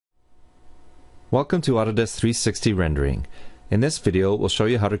Welcome to Autodesk 360 Rendering. In this video, we'll show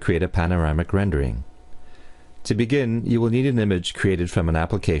you how to create a panoramic rendering. To begin, you will need an image created from an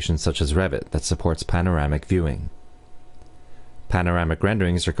application such as Revit that supports panoramic viewing. Panoramic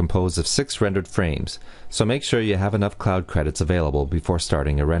renderings are composed of 6 rendered frames, so make sure you have enough cloud credits available before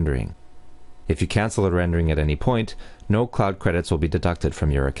starting a rendering. If you cancel a rendering at any point, no cloud credits will be deducted from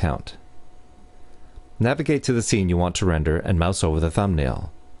your account. Navigate to the scene you want to render and mouse over the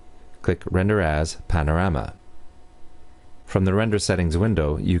thumbnail. Click Render as Panorama. From the Render Settings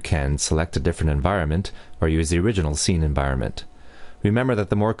window, you can select a different environment or use the original scene environment. Remember that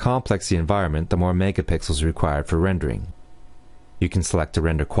the more complex the environment, the more megapixels required for rendering. You can select a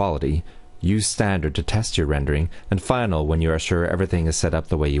render quality, use Standard to test your rendering, and Final when you are sure everything is set up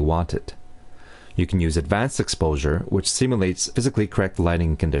the way you want it. You can use Advanced Exposure, which simulates physically correct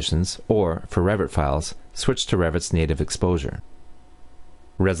lighting conditions, or, for Revit files, switch to Revit's native exposure.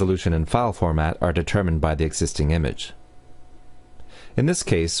 Resolution and file format are determined by the existing image. In this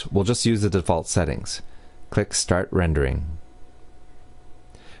case, we'll just use the default settings. Click Start Rendering.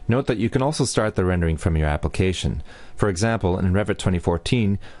 Note that you can also start the rendering from your application. For example, in Revit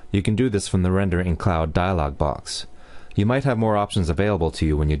 2014, you can do this from the Render in Cloud dialog box. You might have more options available to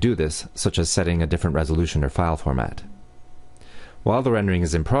you when you do this, such as setting a different resolution or file format. While the rendering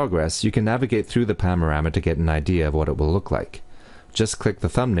is in progress, you can navigate through the panorama to get an idea of what it will look like. Just click the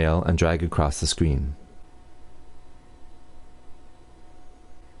thumbnail and drag across the screen.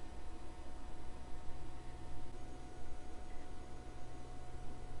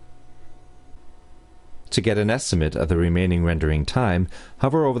 To get an estimate of the remaining rendering time,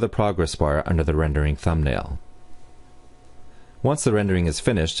 hover over the progress bar under the rendering thumbnail. Once the rendering is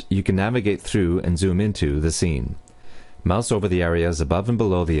finished, you can navigate through and zoom into the scene. Mouse over the areas above and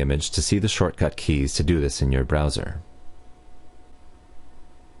below the image to see the shortcut keys to do this in your browser.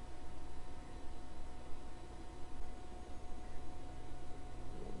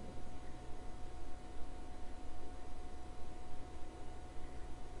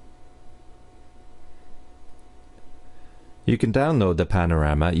 You can download the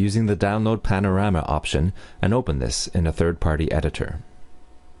panorama using the Download Panorama option and open this in a third-party editor.